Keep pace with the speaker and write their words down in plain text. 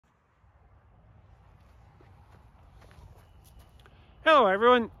Hello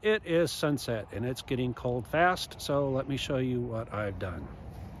everyone, it is sunset and it's getting cold fast, so let me show you what I've done.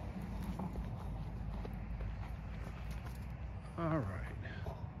 All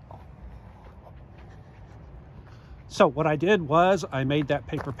right. So what I did was I made that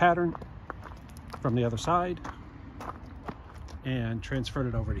paper pattern from the other side and transferred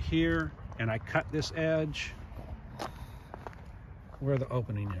it over to here, and I cut this edge where the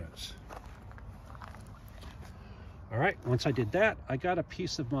opening is. All right, once I did that, I got a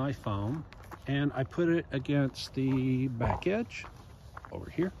piece of my foam and I put it against the back edge over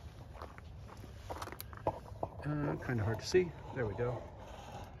here. Kind of hard to see. There we go.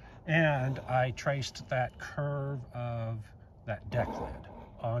 And I traced that curve of that deck lid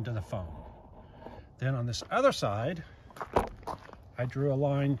onto the foam. Then on this other side, I drew a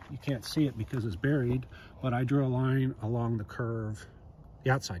line. You can't see it because it's buried, but I drew a line along the curve,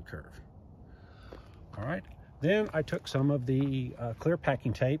 the outside curve. All right. Then I took some of the clear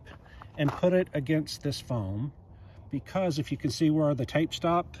packing tape and put it against this foam, because if you can see where the tape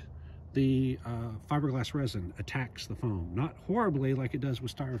stopped, the fiberglass resin attacks the foam. Not horribly like it does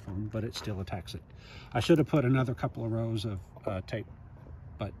with styrofoam, but it still attacks it. I should have put another couple of rows of tape,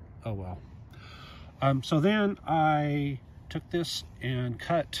 but oh well. So then I took this and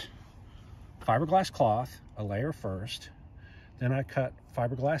cut fiberglass cloth, a layer first. Then I cut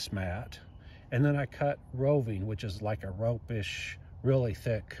fiberglass mat. And then I cut roving, which is like a rope-ish, really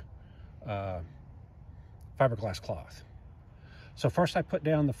thick fiberglass cloth. So first I put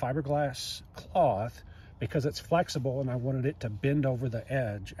down the fiberglass cloth because it's flexible and I wanted it to bend over the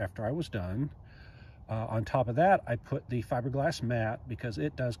edge after I was done. On top of that, I put the fiberglass mat because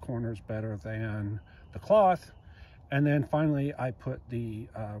it does corners better than the cloth. And then finally, I put the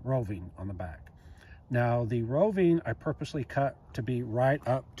roving on the back. Now the roving I purposely cut to be right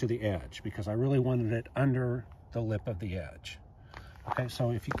up to the edge because I really wanted it under the lip of the edge. Okay,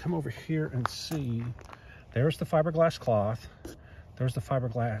 so if you come over here and see, there's the fiberglass cloth, there's the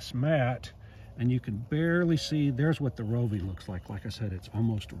fiberglass mat, and you can barely see, there's what the roving looks like. Like I said, it's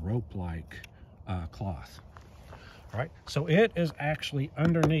almost rope-like cloth. All right, so it is actually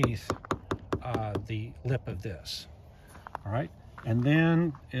underneath the lip of this. All right. And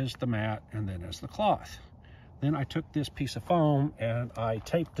then is the mat, and then is the cloth. Then I took this piece of foam and I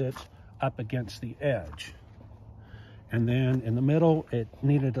taped it up against the edge. And then in the middle, it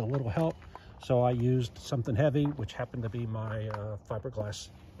needed a little help. So I used something heavy, which happened to be my fiberglass,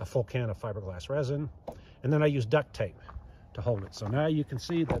 a full can of fiberglass resin. And then I used duct tape to hold it. So now you can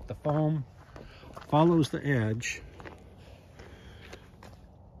see that the foam follows the edge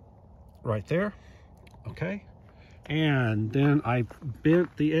right there, okay? And then I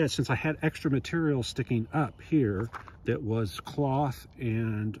bent the edge, since I had extra material sticking up here that was cloth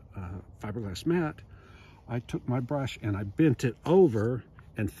and fiberglass mat. I took my brush and I bent it over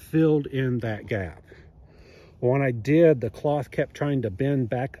and filled in that gap. When I did, the cloth kept trying to bend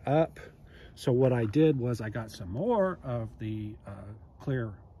back up. So what I did was I got some more of the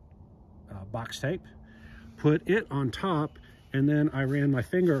clear box tape, put it on top, and then I ran my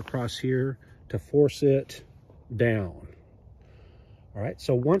finger across here to force it down. All right,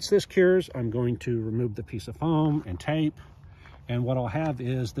 so once this cures, I'm going to remove the piece of foam and tape, and what I'll have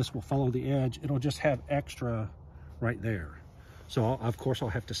is this will follow the edge. It'll just have extra right there. So of course I'll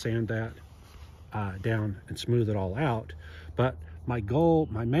have to sand that down and smooth it all out. But my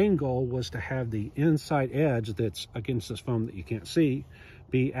main goal was to have the inside edge that's against this foam that you can't see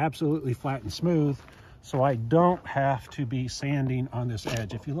be absolutely flat and smooth, so I don't have to be sanding on this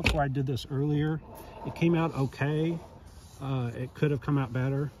edge. If you look where I did this earlier, it came out okay. It could have come out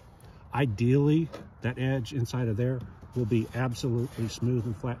better. Ideally, that edge inside of there will be absolutely smooth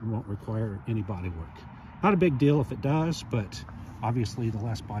and flat and won't require any body work. Not a big deal if it does, but obviously the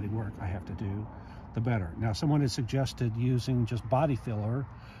less body work I have to do, the better. Now, someone had suggested using just body filler,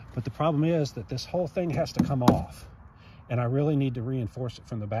 but the problem is that this whole thing has to come off. And I really need to reinforce it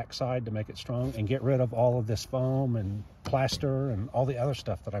from the back side to make it strong and get rid of all of this foam and plaster and all the other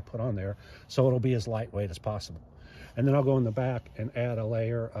stuff that I put on there, so it'll be as lightweight as possible. And then I'll go in the back and add a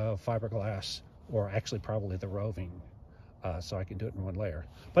layer of fiberglass, or actually probably the roving, so I can do it in one layer.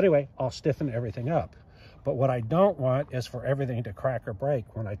 But anyway, I'll stiffen everything up. But what I don't want is for everything to crack or break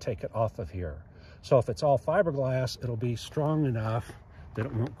when I take it off of here. So if it's all fiberglass, it'll be strong enough that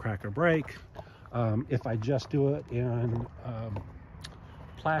it won't crack or break. If I just do it in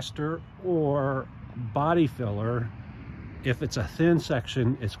plaster or body filler, if it's a thin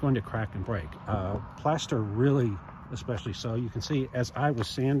section, it's going to crack and break. Plaster really, especially so. You can see as I was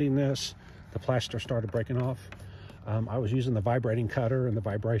sanding this, the plaster started breaking off. I was using the vibrating cutter and the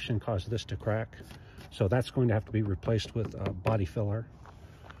vibration caused this to crack. So that's going to have to be replaced with a body filler,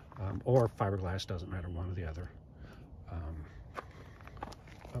 or fiberglass, doesn't matter, one or the other.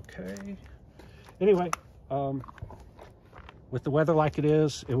 Okay. Anyway, with the weather like it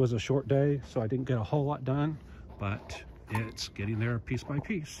is, it was a short day, so I didn't get a whole lot done, but it's getting there piece by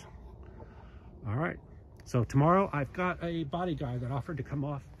piece. All right. So tomorrow I've got a body guy that offered to come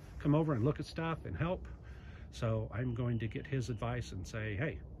over and look at stuff and help. So I'm going to get his advice and say,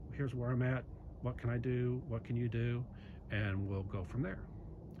 hey, here's where I'm at. What can I do? What can you do? And we'll go from there.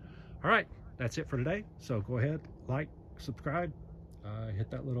 All right, that's it for today. So go ahead, like, subscribe, hit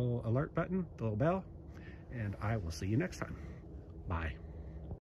that little alert button, the little bell, and I will see you next time. Bye.